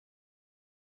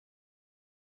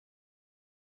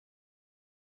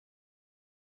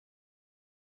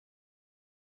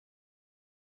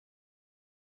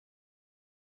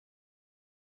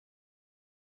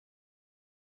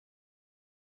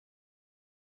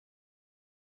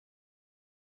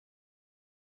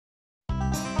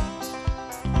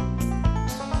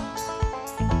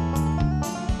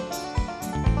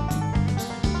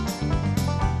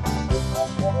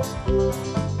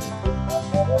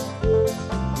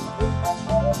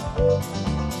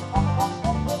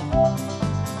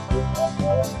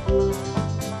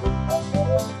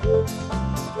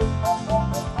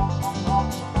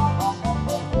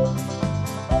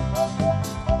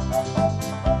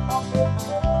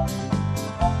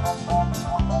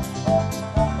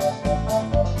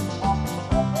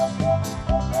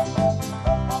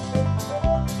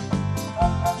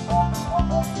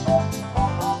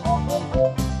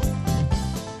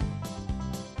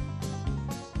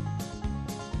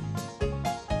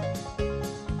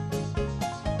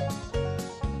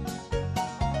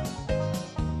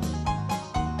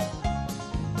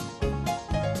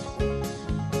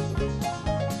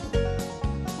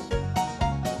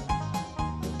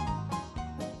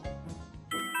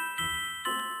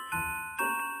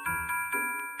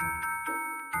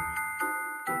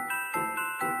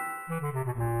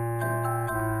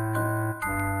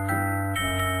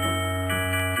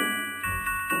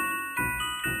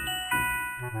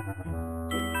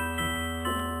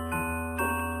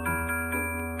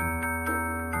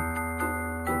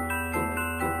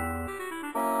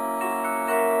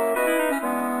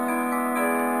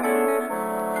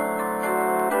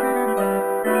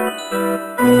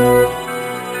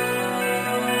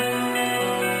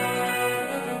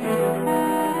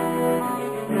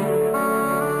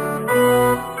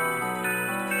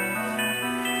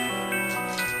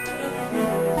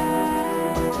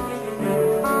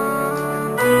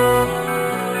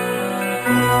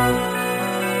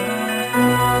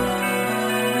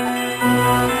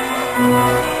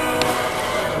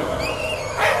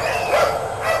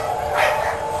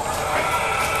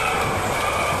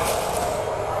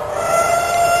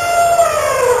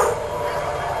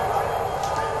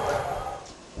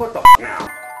What the now?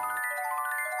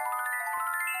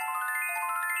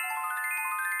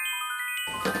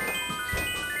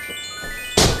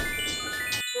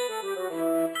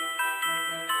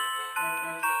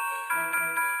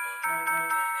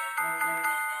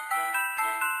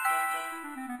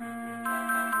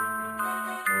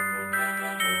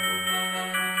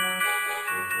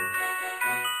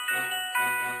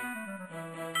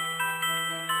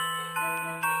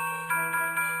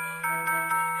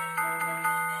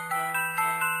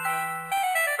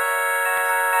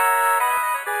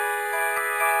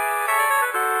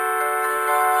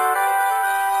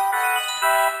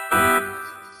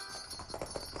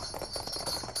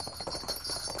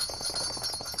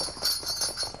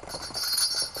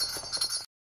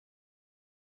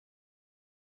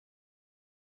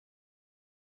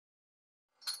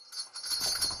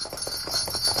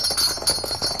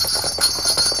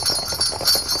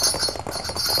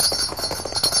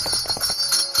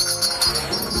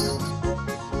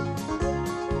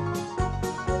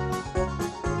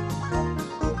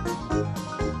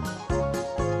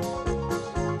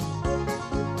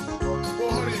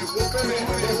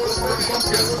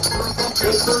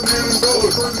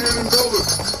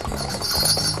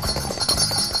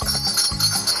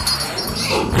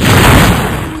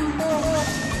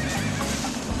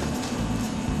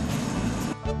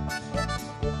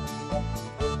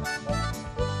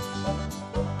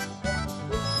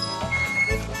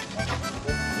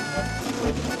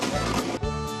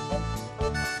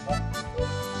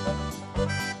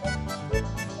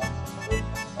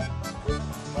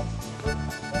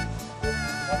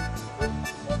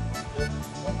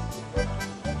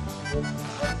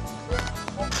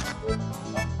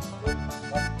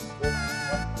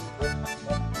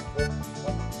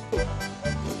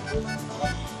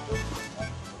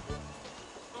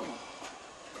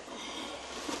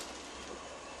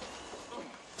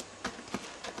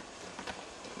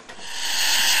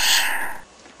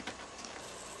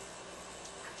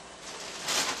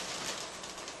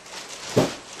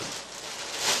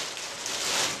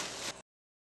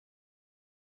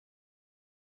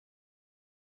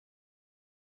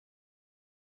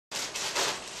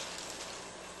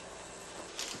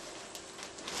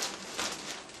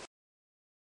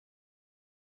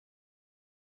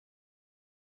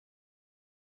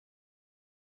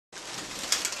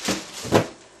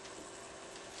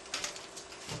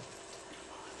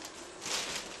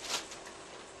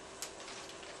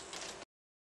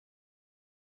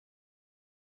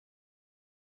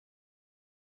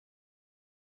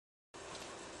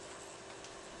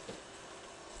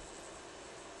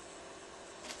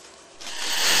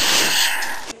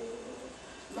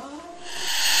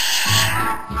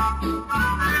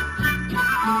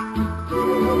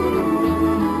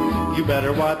 You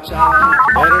better watch out,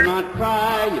 you better not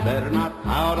cry, you better not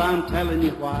pout, I'm telling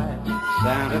you why.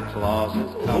 Santa Claus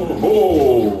is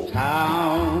coming to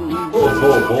town.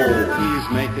 He's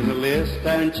making a list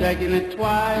and checking it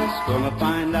twice, gonna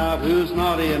find out who's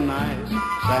naughty and nice.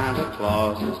 Santa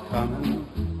Claus is coming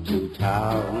to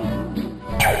town.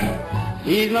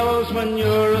 He knows when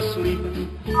you're asleep,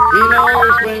 he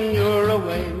knows when you're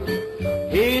awake.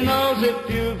 He knows if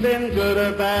you've been good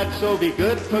or bad, so be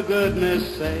good for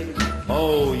goodness sake.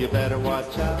 Oh, you better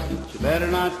watch out, you better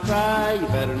not cry, you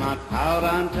better not pout,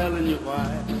 I'm telling you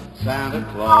why. Santa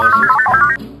Claus is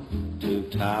coming to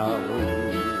town.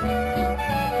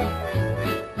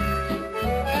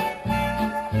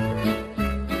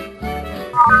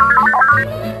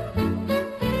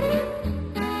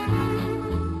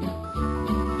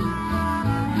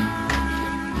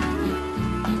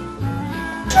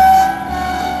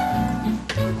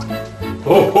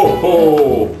 Ho, ho,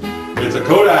 ho! It's a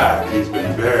Kodak. He's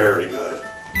been very good.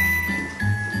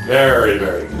 Very,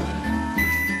 very good.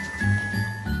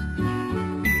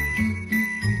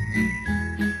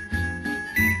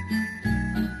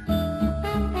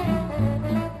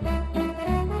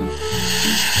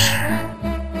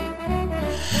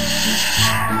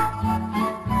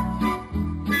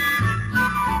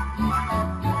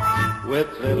 With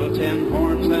little tin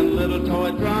horns and little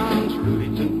toy drums, Rudy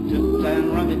toot toot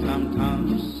and rummy tum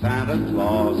tums, Santa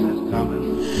Claus Claus is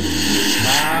coming to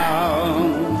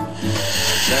town.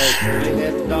 There's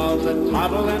curly-head dolls that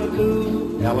toddle and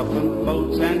coo, elephant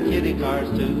boats and kitty cars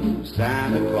too.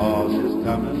 Santa Claus is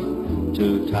coming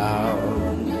to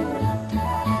town.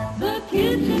 The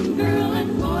kids in girl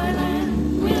and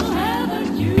boyland will have a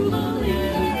jubilee.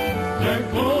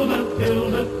 They're gonna fill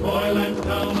the boyland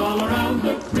town all around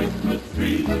the Christmas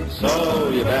tree. So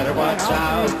you better watch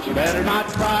out, you better not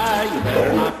cry, you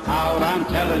better not pout, I'm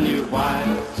telling you why.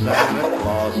 Santa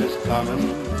Claus is coming.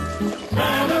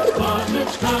 Santa Claus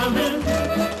is coming.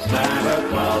 Santa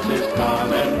Claus is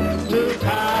coming to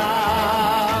town.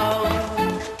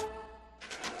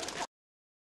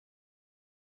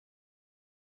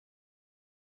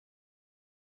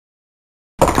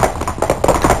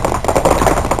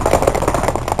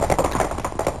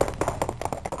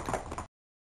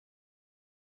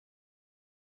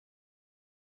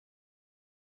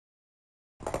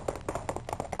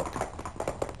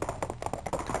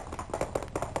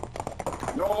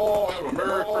 Y'all have a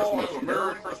Merry Christmas, a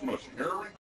Merry Christmas. Merry